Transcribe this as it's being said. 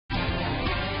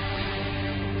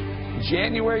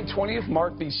January 20th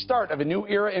marked the start of a new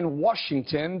era in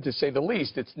Washington, to say the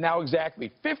least. It's now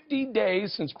exactly 50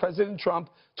 days since President Trump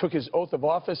took his oath of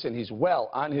office, and he's well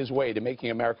on his way to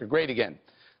making America great again.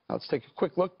 Now, let's take a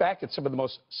quick look back at some of the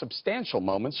most substantial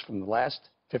moments from the last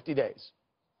 50 days.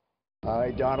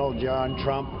 I, Donald John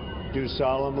Trump, do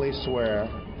solemnly swear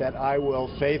that I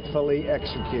will faithfully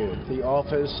execute the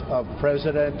office of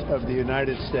President of the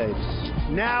United States.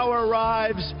 Now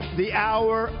arrives the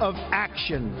hour of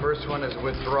action. First one is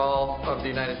withdrawal of the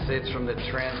United States from the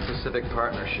Trans-Pacific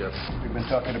Partnership. We've been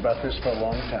talking about this for a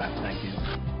long time. Thank you.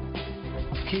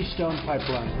 Keystone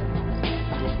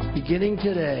Pipeline. Beginning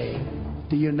today,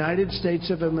 the United States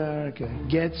of America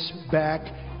gets back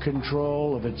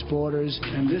control of its borders,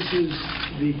 and this is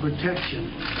the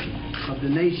protection of the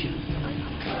nation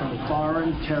from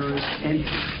foreign terrorist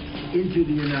entry into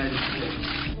the United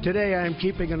States. Today I am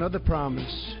keeping another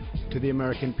promise to the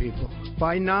American people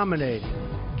by nominating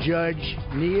Judge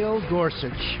Neil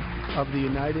Gorsuch of the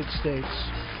United States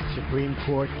Supreme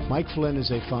Court. Mike Flynn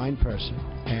is a fine person,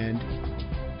 and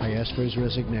I asked for his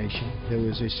resignation. There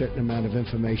was a certain amount of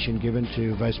information given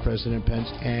to Vice President Pence,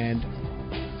 and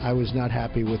I was not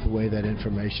happy with the way that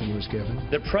information was given.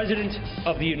 The President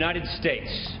of the United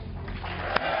States.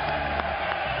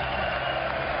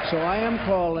 So I am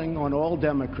calling on all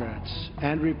Democrats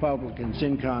and Republicans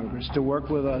in Congress to work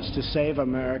with us to save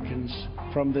Americans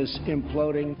from this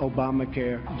imploding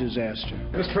Obamacare disaster.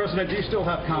 Mr. President, do you still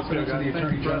have confidence in the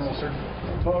Attorney General, sir?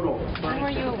 Total. When were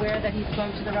you aware that he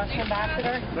spoke to the Russian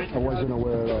ambassador? I wasn't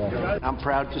aware at all. I'm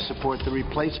proud to support the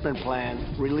replacement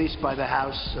plan released by the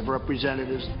House of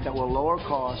Representatives that will lower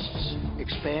costs,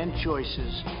 expand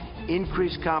choices,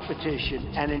 increase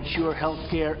competition, and ensure health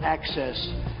care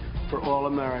access for all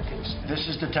Americans. This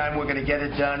is the time we're going to get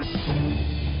it done.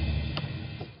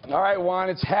 All right, Juan,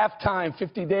 it's halftime.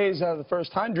 50 days out of the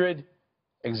first 100.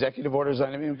 Executive orders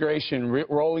on immigration,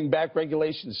 rolling back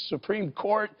regulations, Supreme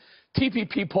Court,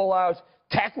 TPP pullout,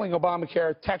 tackling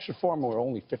Obamacare, tax reform. We're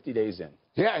only 50 days in.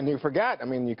 Yeah, and you forgot. I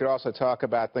mean, you could also talk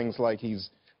about things like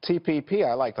TPP,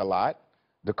 I liked a lot.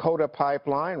 Dakota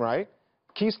Pipeline, right?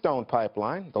 Keystone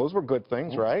Pipeline, those were good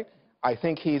things, right? I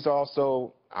think he's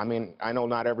also, I mean, I know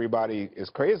not everybody is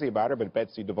crazy about her, but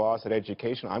Betsy DeVos at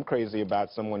education, I'm crazy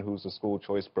about someone who's a school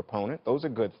choice proponent. Those are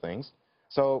good things.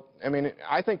 So, I mean,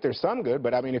 I think there's some good,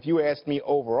 but I mean, if you ask me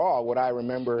overall, what I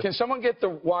remember... Can someone get the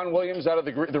Juan Williams out of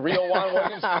the real Juan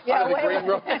Williams out of the green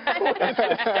room?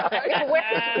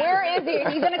 Where is he?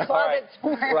 He's in a closet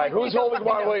somewhere. Right, who's holding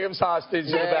Juan Williams hostage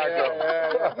in the back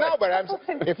row? No, but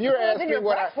if you're asking me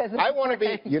what I want to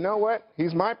be, you know what?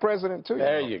 He's my president, too.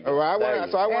 There you go.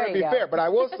 So I want to be fair, but I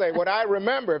will say what I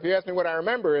remember, if you ask me what I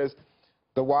remember is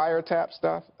the wiretap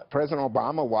stuff. President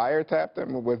Obama wiretapped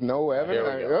him with no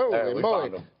evidence.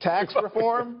 Oh, tax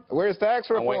reform? Where's tax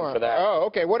reform? I'm waiting for that. Oh,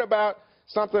 okay. What about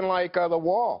something like the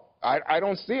wall? I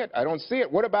don't see it. I don't see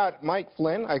it. What about Mike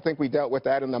Flynn? I think we dealt with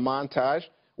that in the montage.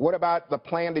 What about the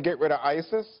plan to get rid of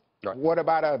ISIS? Right. What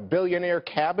about a billionaire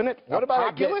cabinet? What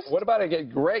about I get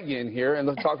Greg in here and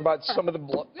let's talk about some of the...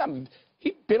 I mean,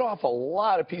 he bit off a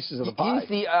lot of pieces of the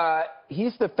pie.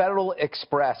 He's the Federal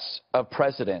Express of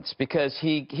presidents, because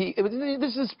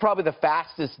this is probably the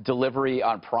fastest delivery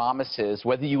on promises.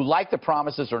 Whether you like the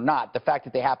promises or not, the fact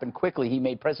that they happen quickly, he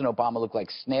made President Obama look like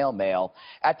snail mail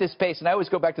at this pace. And I always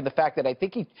go back to the fact that I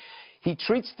think he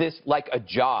treats this like a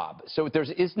job. So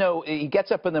he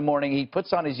gets up in the morning, he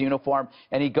puts on his uniform,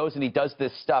 and he goes and he does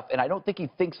this stuff. And I don't think he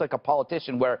thinks like a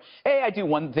politician where, hey, I do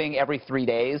one thing every 3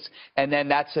 days, and then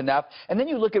that's enough. And then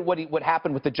you look at what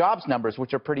happened with the jobs numbers,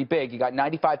 which are pretty big. You got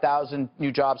 95,000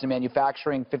 new jobs in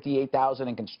manufacturing, 58,000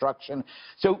 in construction.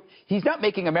 So he's not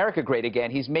making America great again.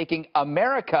 He's making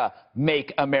America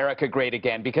make America great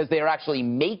again, because they are actually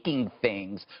making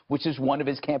things, which is one of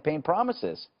his campaign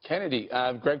promises. Kennedy,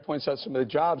 Greg points out some of the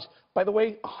jobs. By the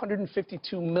way,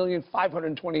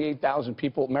 152,528,000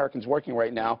 people, Americans, working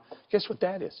right now. Guess what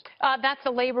that is? That's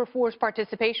the labor force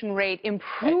participation rate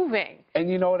improving. And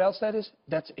you know what else that is?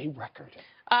 That's a record.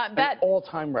 An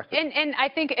all-time record. And I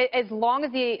think as long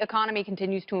as the economy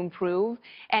continues to improve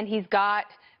and he's got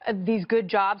these good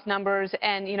jobs numbers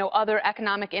and, you know, other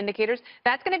economic indicators,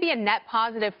 that's going to be a net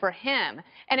positive for him.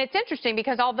 And it's interesting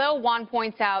because although Juan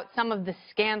points out some of the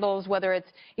scandals, whether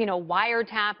it's, you know,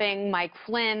 wiretapping, Mike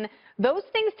Flynn, those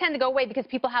things tend to go away because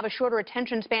people have a shorter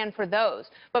attention span for those.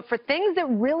 But for things that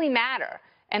really matter,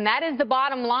 and that is the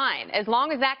bottom line, as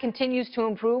long as that continues to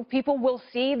improve, people will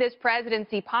see this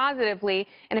presidency positively.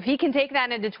 And if he can take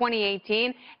that into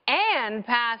 2018 and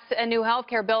pass a new health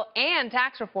care bill and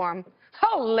tax reform,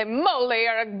 holy moly,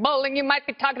 Eric Bolling, you might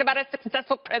be talking about a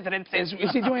successful presidency. Is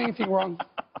he doing anything wrong?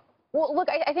 Well, look,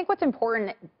 I think what's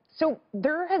important So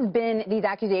there has been these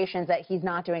accusations that he's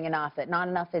not doing enough, that not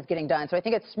enough is getting done. So I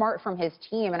think it's smart from his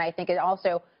team, and I think it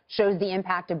also shows the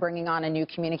impact of bringing on a new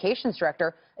communications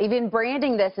director, even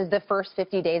branding this as the first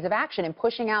 50 days of action and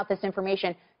pushing out this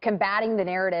information, combating the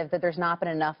narrative that there's not been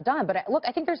enough done. But look,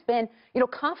 I think there's been,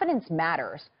 confidence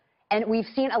matters. And we've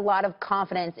seen a lot of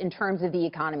confidence in terms of the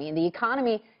economy. And the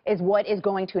economy is what is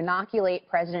going to inoculate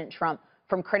President Trump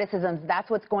from criticisms. That's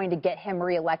what's going to get him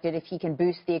reelected if he can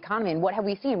boost the economy. And what have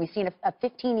we seen? We've seen a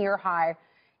 15-year high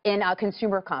in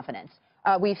consumer confidence.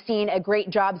 We've seen a great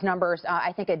jobs numbers,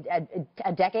 I think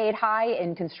a decade high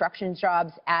in construction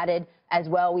jobs added as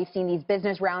well. We've seen these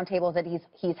business roundtables that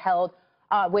he's held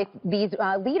with these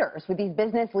leaders, with these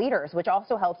business leaders, which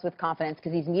also helps with confidence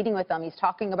because he's meeting with them. He's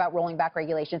talking about rolling back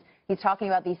regulations. He's talking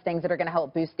about these things that are going to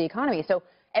help boost the economy. So,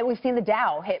 and we've seen the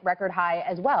Dow hit record high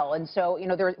as well. And so,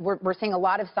 we're seeing a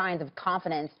lot of signs of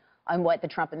confidence on what the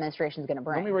Trump administration is going to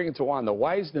bring. Let me bring it to Wanda.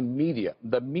 Why is the media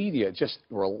just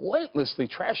relentlessly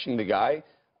trashing the guy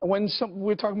when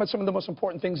we're talking about some of the most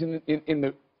important things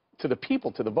to the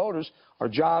people, to the voters, are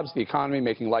jobs, the economy,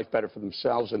 making life better for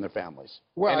themselves and their families.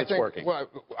 Well, and it's working. Well,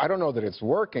 I don't know that it's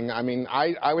working. I mean,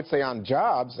 I would say on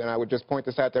jobs, and I would just point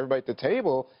this out to everybody at the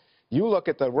table, you look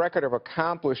at the record of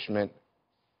accomplishment,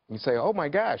 you say, oh my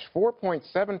gosh,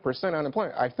 4.7%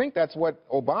 unemployment. I think that's what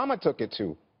Obama took it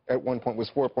to at one point, was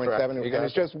 4.7, and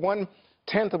it's just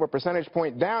 1/10 of a percentage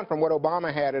point down from what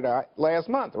Obama had it last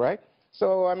month, right?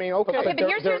 So, I mean, okay. Okay, but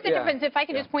here's the difference. If I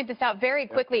can just point this out very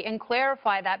quickly and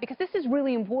clarify that, because this is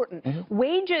really important.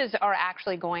 Wages are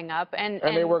actually going up. And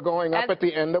they were going up at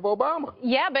the end of Obama.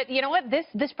 Yeah, but you know what?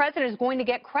 This president is going to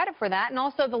get credit for that, and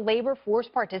also the labor force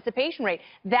participation rate.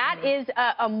 That is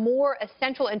a more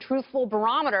essential and truthful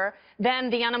barometer than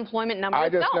the unemployment number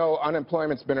itself. I just know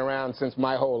unemployment's been around since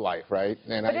my whole life, right?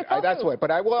 And that's what. But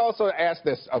I will also ask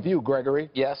this of you, Gregory.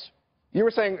 Yes. You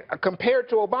were saying compared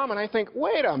to Obama, and I think,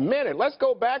 wait a minute, let's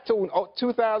go back to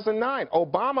 2009.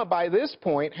 Obama, by this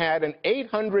point, had an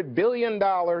 $800 billion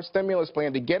stimulus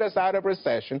plan to get us out of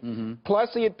recession. Plus,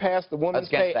 he had passed the women's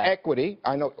pay equity.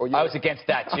 I know. I was against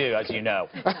that too, as you know.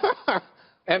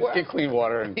 And clean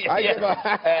water. And I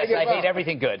hate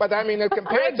everything good. But I mean,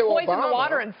 compared to Obama, poison the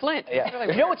water in Flint. Yeah.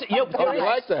 Really you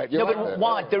like that.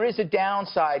 Juan, there is a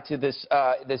downside to this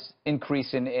this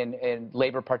increase in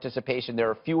labor participation. There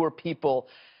are fewer people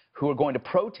who are going to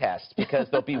protest because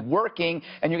they'll be working,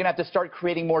 and you're going to have to start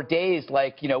creating more days,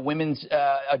 like women's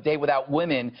a day without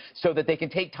women, so that they can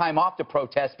take time off to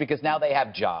protest because now they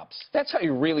have jobs. That's how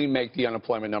you really make the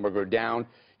unemployment number go down.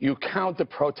 You count the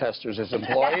protesters as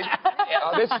employed.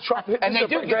 And they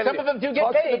do. Some of them do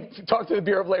get paid. Talk to the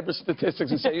Bureau of Labor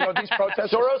Statistics and say, these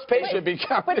protesters should be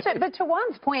counted. But to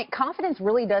Juan's point, confidence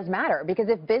really does matter, because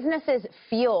if businesses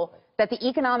feel that the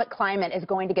economic climate is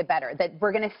going to get better, that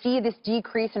we're going to see this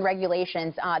decrease in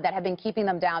regulations that have been keeping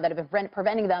them down, that have been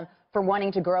preventing them from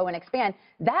wanting to grow and expand,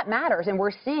 that matters. And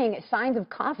we're seeing signs of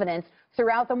confidence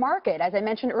throughout the market, as I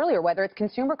mentioned earlier, whether it's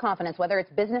consumer confidence, whether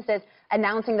it's businesses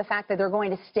announcing the fact that they're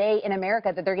going to stay in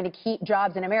America, that they're going to keep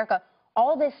jobs in America.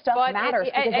 All this stuff matters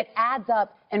because it adds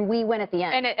up, and we win at the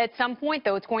end. And at some point,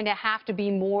 though, it's going to have to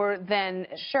be more than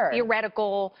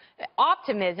theoretical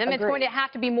optimism. It's going to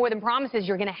have to be more than promises.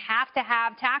 You're going to have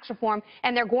tax reform,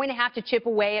 and they're going to have to chip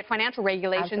away at financial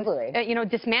regulations. Absolutely.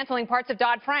 Dismantling parts of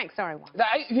Dodd-Frank. Sorry, Juan.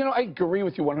 I agree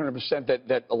with you 100%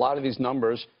 that a lot of these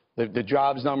numbers, the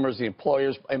jobs numbers, the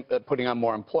employers putting on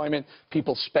more employment,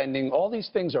 people spending, all these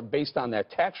things are based on that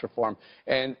tax reform.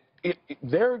 And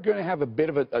they're going to have a bit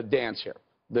of a dance here,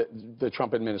 the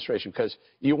Trump administration, because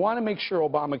you want to make sure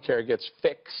Obamacare gets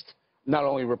fixed, not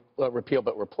only repealed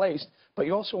but replaced, but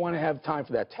you also want to have time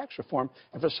for that tax reform.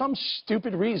 And for some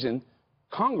stupid reason,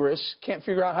 Congress can't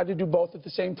figure out how to do both at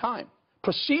the same time.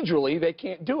 Procedurally, they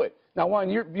can't do it. Now, Juan,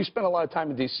 you spent a lot of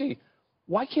time in D.C.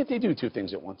 Why can't they do two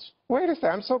things at once? Wait a second.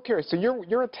 I'm so curious. So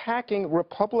you're attacking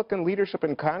Republican leadership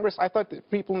in Congress? I thought the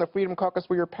people in the Freedom Caucus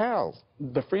were your pals.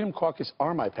 The Freedom Caucus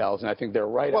are my pals, and I think they're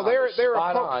right on. Well, they're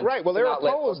opposed. Right. Well, they're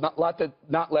opposed. Not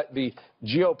let the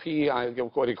GOP,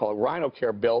 what do you call it, Rhino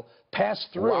Care bill pass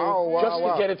through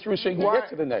to get it through so you can get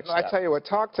to the next step. I tell you what,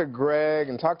 talk to Greg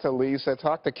and talk to Lisa,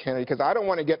 talk to Kennedy, because I don't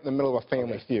want to get in the middle of a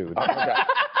family feud.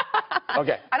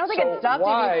 Okay. I don't think it stopped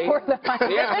you before the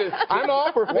I'm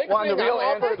all for fixing.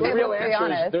 The real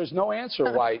answer is there's no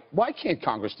answer why can't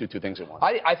Congress do two things at once?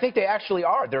 I think they actually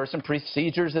are. There are some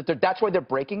procedures that's why they're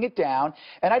breaking it down,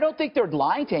 and I don't think they're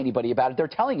lying to anybody about it. They're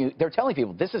telling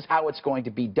people this is how it's going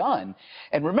to be done.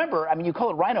 And remember, I mean, you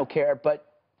call it Rhino Care, but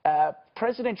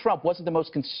President Trump wasn't the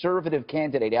most conservative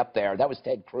candidate up there. That was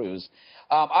Ted Cruz.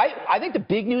 I think the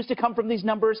big news to come from these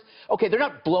numbers, okay, they're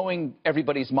not blowing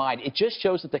everybody's mind. It just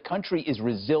shows that the country is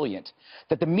resilient,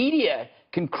 that the media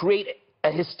can create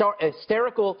a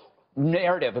hysterical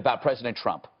narrative about President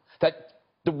Trump, that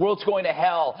the world's going to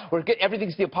hell,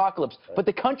 everything's the apocalypse. But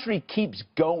the country keeps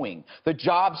going. The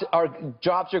jobs are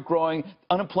growing,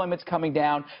 unemployment's coming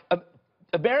down.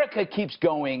 America keeps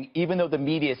going, even though the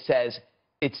media says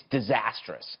it's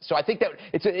disastrous. So I think that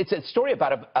it's a story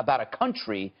about a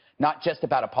country, not just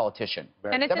about a politician.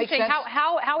 And it's interesting,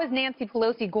 how is Nancy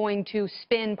Pelosi going to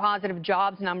spin positive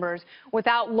jobs numbers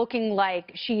without looking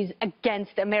like she's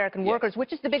against American workers,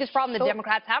 which is the biggest problem the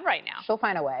Democrats have right now? She'll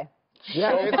find a way.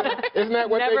 Yeah, isn't that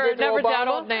what they did to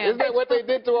Obama? Isn't that what they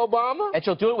did to Obama? And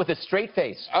she'll do it with a straight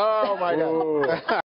face. Oh, my God.